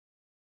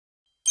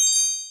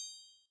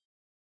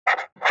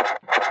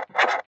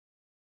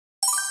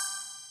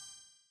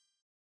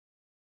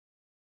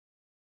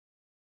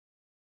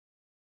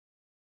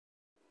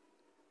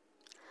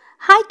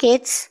Hi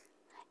kids!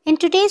 In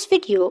today's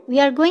video, we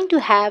are going to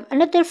have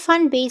another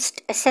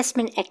fun-based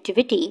assessment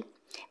activity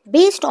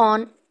based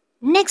on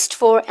next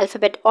four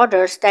alphabet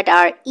orders that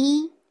are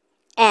E,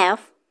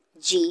 F,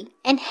 G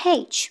and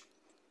H.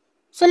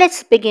 So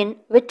let's begin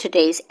with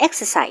today's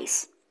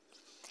exercise.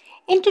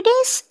 In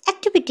today's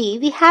activity,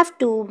 we have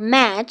to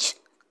match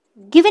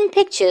given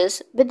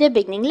pictures with their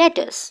beginning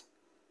letters.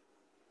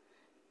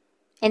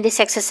 In this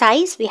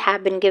exercise, we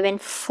have been given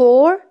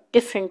four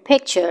different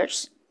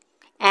pictures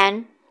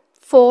and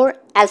four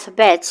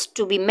alphabets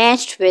to be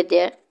matched with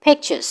their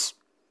pictures.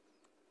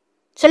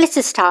 So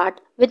let's start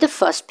with the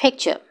first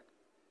picture.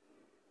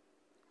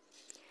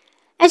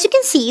 As you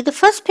can see, the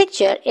first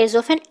picture is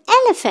of an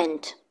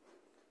elephant.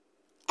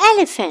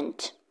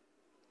 Elephant.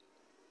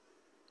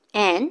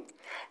 And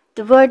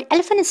the word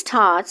elephant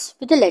starts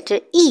with the letter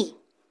E.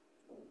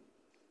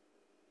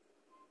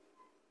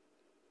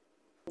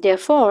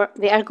 Therefore,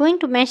 we are going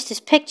to match this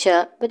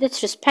picture with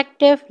its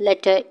respective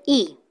letter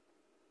E.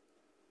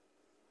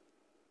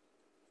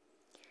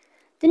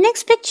 The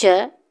next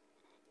picture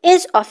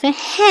is of a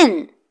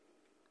hen.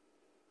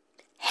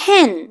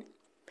 Hen.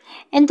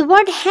 And the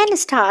word hen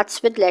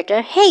starts with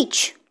letter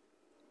H.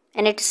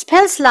 And it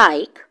spells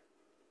like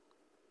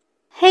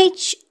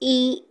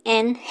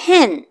H-E-N,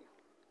 hen.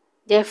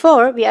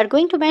 Therefore, we are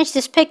going to match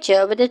this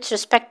picture with its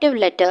respective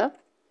letter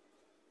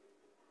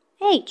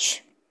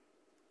H.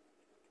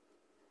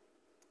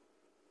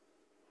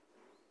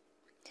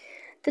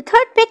 The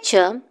third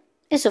picture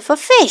is of a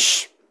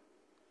fish.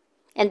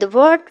 And the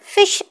word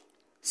fish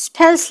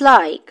spells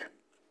like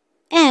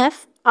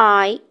F-I-S-H,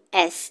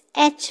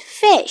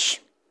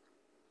 fish.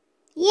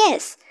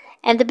 Yes,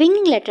 and the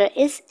beginning letter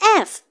is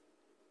F.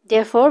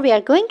 Therefore, we are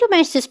going to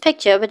match this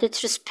picture with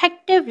its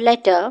respective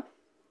letter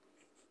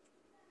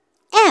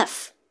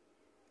F.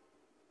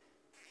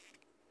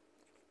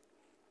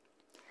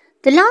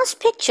 The last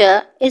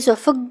picture is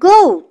of a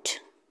goat.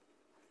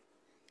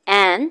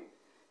 And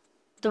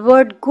the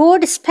word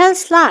goat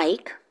spells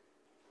like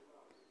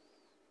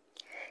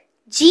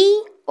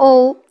G-O-A-T,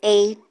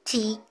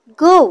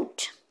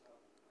 goat.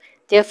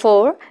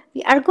 Therefore,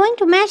 we are going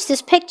to match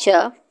this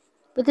picture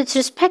with its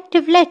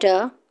respective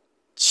letter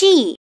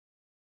G.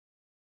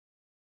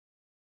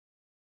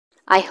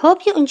 I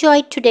hope you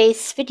enjoyed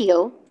today's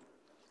video.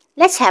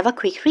 Let's have a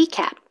quick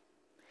recap.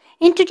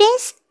 In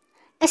today's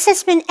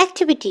assessment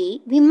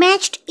activity, we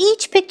matched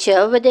each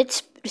picture with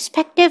its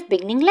respective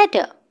beginning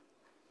letter.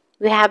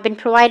 We have been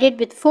provided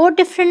with four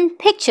different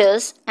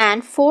pictures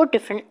and four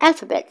different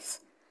alphabets.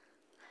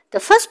 The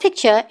first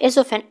picture is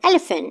of an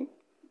elephant,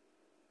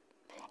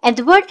 and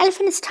the word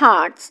elephant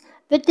starts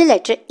with the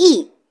letter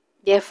E.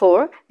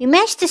 Therefore, we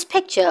match this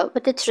picture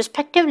with its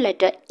respective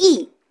letter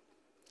E.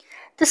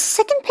 The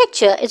second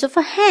picture is of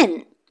a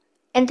hen,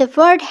 and the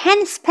word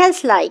hen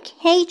spells like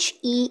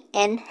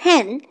H-E-N,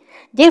 hen.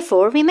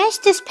 Therefore, we match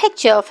this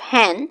picture of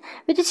hen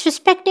with its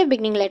respective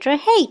beginning letter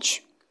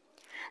H.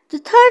 The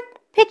third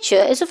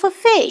picture is of a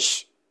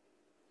fish,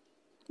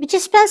 which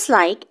spells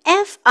like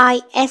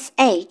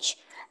F-I-S-H.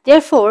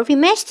 Therefore, we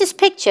match this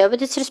picture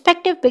with its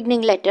respective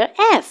beginning letter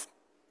F.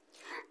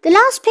 The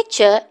last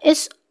picture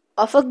is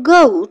of a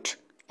goat,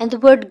 and the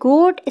word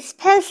goat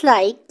spells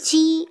like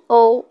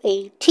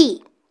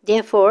G-O-A-T.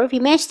 Therefore, we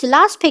match the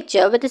last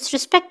picture with its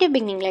respective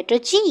beginning letter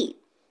G.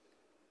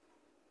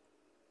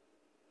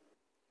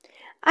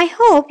 I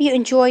hope you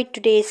enjoyed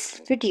today's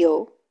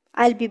video.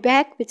 I'll be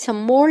back with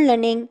some more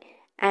learning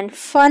and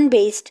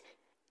fun-based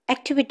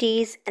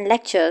activities and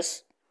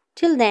lectures.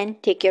 Till then,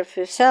 take care of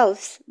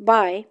yourselves.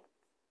 Bye.